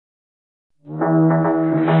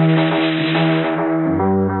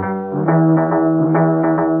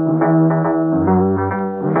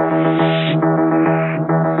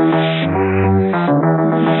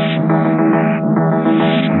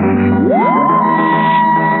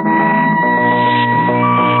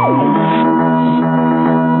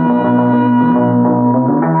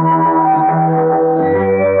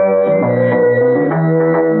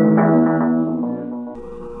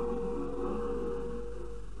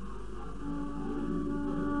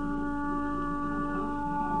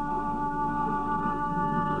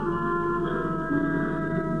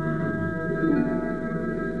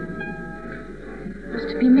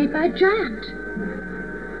by a giant.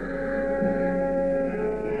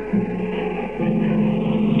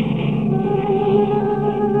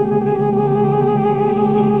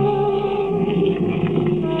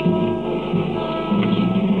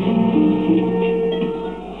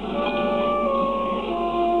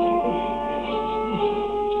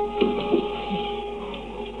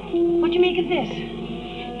 What do you make of this?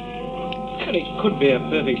 Well, it could be a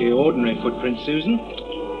perfectly ordinary footprint, Susan.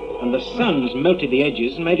 And the sun's melted the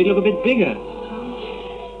edges and made it look a bit bigger.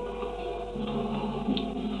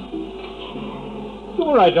 You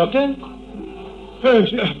all right, Doctor?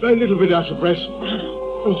 Yes, a little bit out of breath.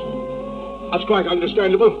 That's quite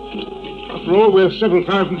understandable. After all, we're several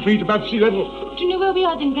thousand feet above sea level. Do you know where we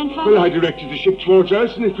are then, Grandfather? Well, I directed the ship towards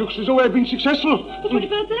us, and it looks as though I've been successful. But what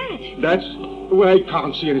about that? That's... Well, I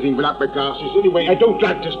can't see anything without my glasses. Anyway, I don't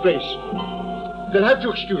like this place. They'll have to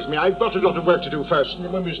excuse me. I've got a lot of work to do first, and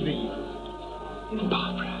then we must leave.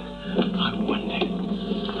 Barbara, I wonder.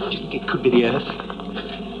 Do you think it could be the Earth?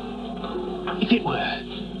 If it were,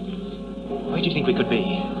 where do you think we could be?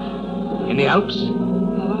 In the Alps?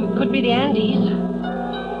 Oh, it could be the Andes.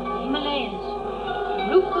 Himalayas.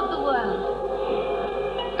 Roof of the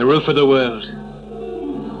world. The roof of the world.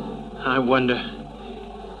 I wonder.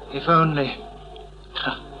 If only.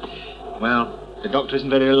 Well, the doctor isn't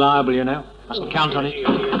very reliable, you know. Mustn't count on it.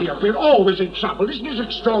 Dear, we're always in trouble. Isn't it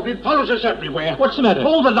extraordinary? It follows us everywhere. What's the matter?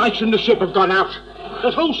 All the lights in the ship have gone out.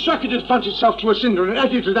 That whole circuit has plugged itself to a cinder, and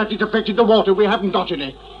added to that, it affected the water. We haven't got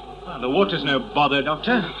any. Well, the water's no bother,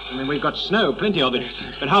 Doctor. I mean, we've got snow, plenty of it.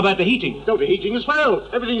 But how about the heating? No, the heating as well.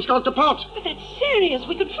 Everything's gone to pot. But that's serious.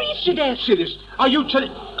 We could freeze to death. Serious? Are you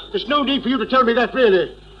telling... There's no need for you to tell me that,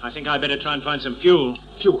 really. I think I'd better try and find some fuel.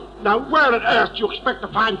 Fuel? Now, where on earth do you expect to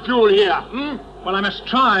find fuel here, hmm? Well, I must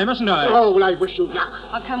try, mustn't I? Oh, well, I wish you luck.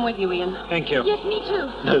 I'll come with you, Ian. Thank you. Yes, me too.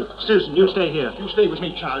 No, Susan, you stay here. You stay with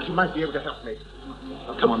me, Charles. You might be able to help me.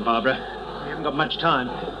 Oh, come on, Barbara. We haven't got much time.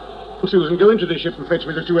 Susan, go into the ship and fetch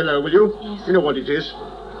me the fuel, will you? Yes. You know what it is.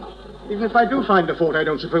 Even if I do find the fort, I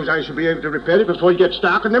don't suppose I shall be able to repair it before it gets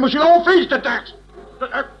dark, and then we shall all freeze to death.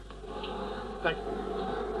 Thank you.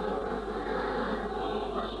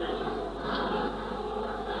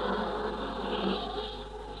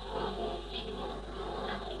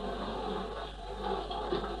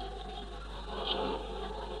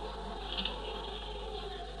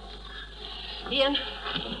 Ian,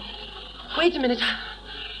 wait a minute.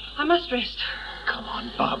 I must rest. Come on,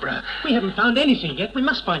 Barbara. We haven't found anything yet. We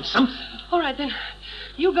must find something. All right, then.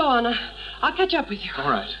 You go on. I'll catch up with you. All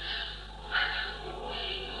right.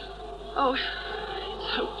 Oh, it's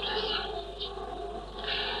hopeless.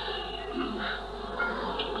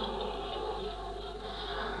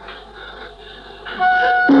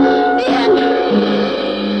 Ian!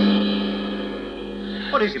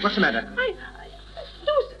 What is it? What's the matter?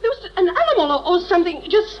 There was an animal or something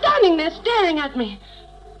just standing there staring at me.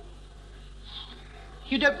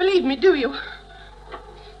 You don't believe me, do you?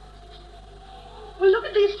 Well, look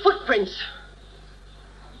at these footprints.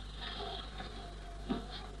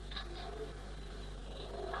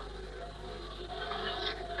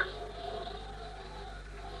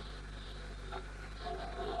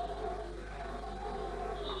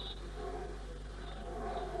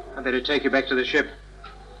 I'd better take you back to the ship.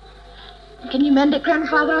 Can you mend it,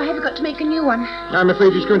 Grandfather, or have you got to make a new one? I'm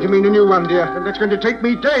afraid it's going to mean a new one, dear, and that's going to take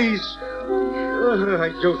me days. Oh, I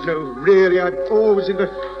don't know, really. I'm always in the...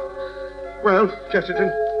 Well,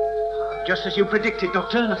 Chesterton? Just as you predicted,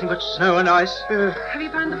 Doctor. Nothing but snow and ice. Have you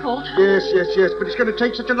found the fault? Yes, but it's going to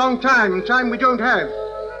take such a long time we don't have.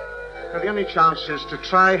 Now, the only chance is to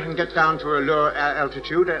try and get down to a lower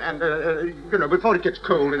altitude, and before it gets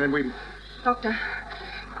cold, and then we... Doctor,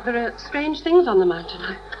 there are strange things on the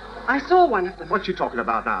mountain. I saw one of them. What's she talking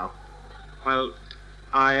about now? Well,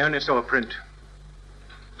 I only saw a print.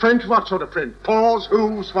 Print? What sort of print? Paws?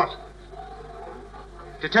 Hooves? What?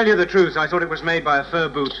 To tell you the truth, I thought it was made by a fur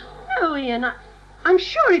boot. No, Ian, I'm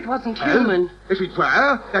sure it wasn't human. If it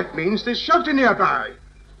were, that means there's shelter nearby.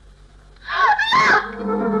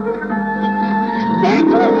 There!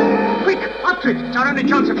 Quick, up to it. It's our only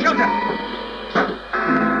chance of shelter.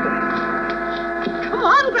 Come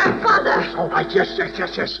on, Grandfather. All right,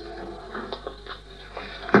 yes.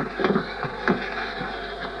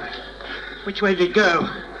 Which way did it go?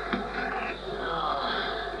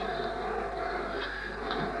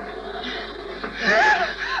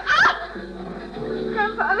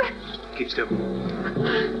 Grandfather. Keep still.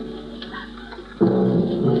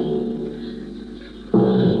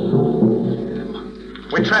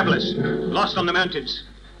 We're travelers, lost on the mountains.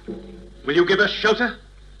 Will you give us shelter?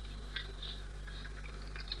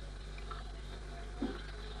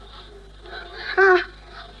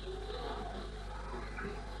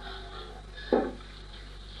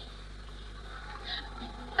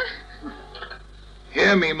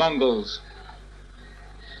 Hear me, Mongols.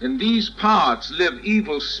 In these parts live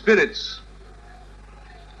evil spirits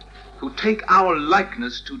who take our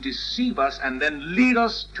likeness to deceive us and then lead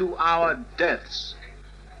us to our deaths.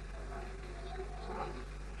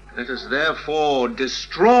 Let us therefore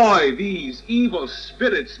destroy these evil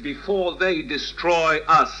spirits before they destroy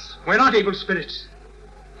us. We're not evil spirits.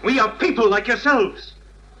 We are people like yourselves.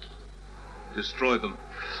 Destroy them.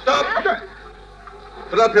 Stop!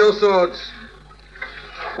 Put up your swords.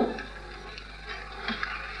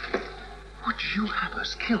 Would you have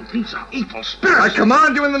us kill? These are evil spirits. I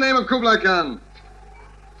command you in the name of Kublai Khan.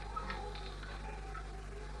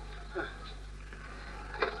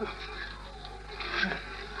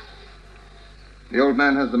 The old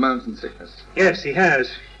man has the mountain sickness. Yes, he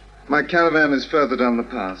has. My caravan is further down the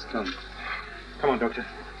pass. Come. Come on, Doctor.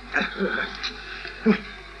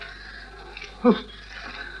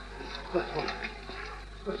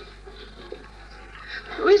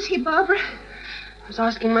 Who is he, Barbara? I was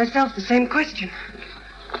asking myself the same question.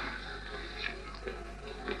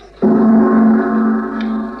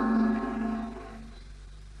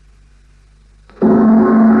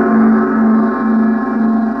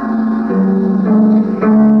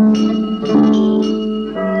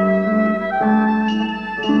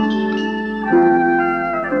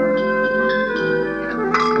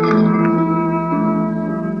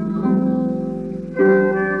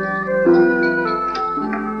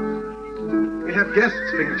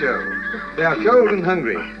 They are cold and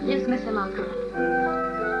hungry. Yes, Mr. Malcolm.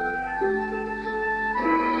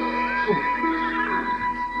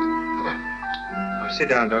 Oh, sit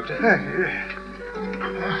down, Doctor.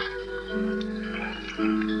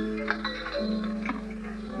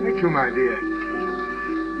 Thank you, my dear.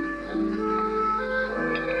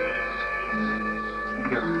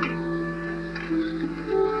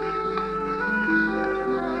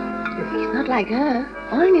 He's not like her,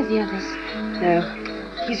 or any of the others. No.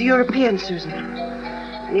 He's a European, Susan.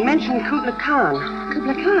 And he mentioned Kublai Khan.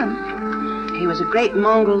 Kublai Khan? He was a great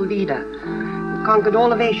Mongol leader who conquered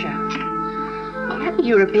all of Asia. He had a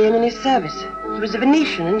European in his service. He was a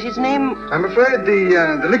Venetian, and his name... I'm afraid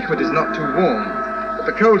the liquid is not too warm. But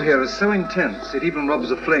the cold here is so intense, it even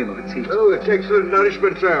robs a flame of its heat. Oh, it takes little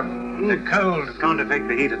nourishment, sir. The cold can't affect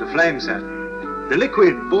the heat of the flame, sir. The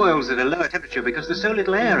liquid boils at a lower temperature because there's so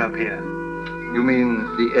little air up here. You mean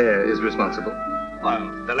the air is responsible?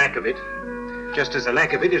 Well, the lack of it. Just as the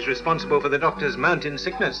lack of it is responsible for the doctor's mountain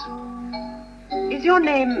sickness. Is your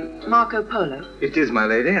name Marco Polo? It is, my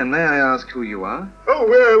lady, and may I ask who you are? Oh,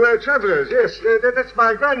 we're travelers, yes. That's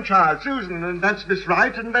my grandchild, Susan, and that's Miss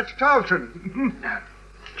Wright, and that's Charlton.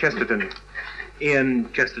 Chesterton. Ian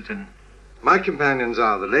Chesterton. My companions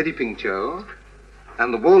are the Lady Pingqiu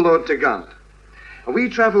and the warlord Tegant. We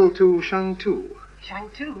travel to Shangtu.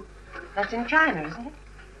 Shangtu? That's in China, isn't it?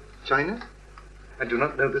 China? I do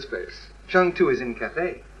not know this place. Shangtu is in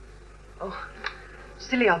Cathay. Oh,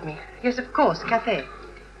 silly of me. Yes, of course, Cathay.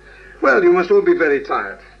 Well, you must all be very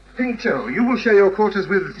tired. Pingqiu, you will share your quarters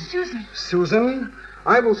with... Susan. Susan?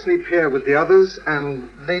 I will sleep here with the others, and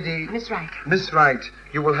Lady... Miss Wright. Miss Wright,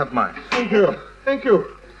 you will have mine. Thank you. Thank you.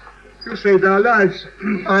 You saved our lives.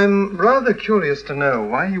 I'm rather curious to know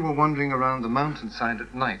why you were wandering around the mountainside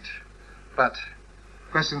at night. But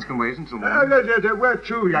questions can wait until morning. There were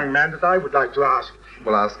two young men that I would like to ask.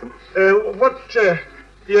 We'll ask them. What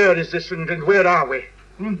year is this, and where are we?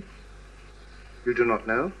 You do not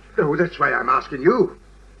know? Oh, that's why I'm asking you.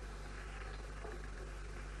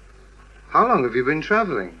 How long have you been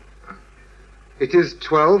traveling? It is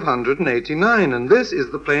 1289, and this is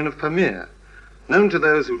the plain of Pamir, known to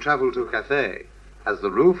those who travel to Cathay as the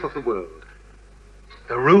roof of the world.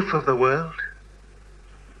 The roof of the world?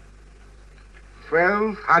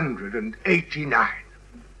 1289.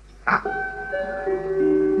 Ah.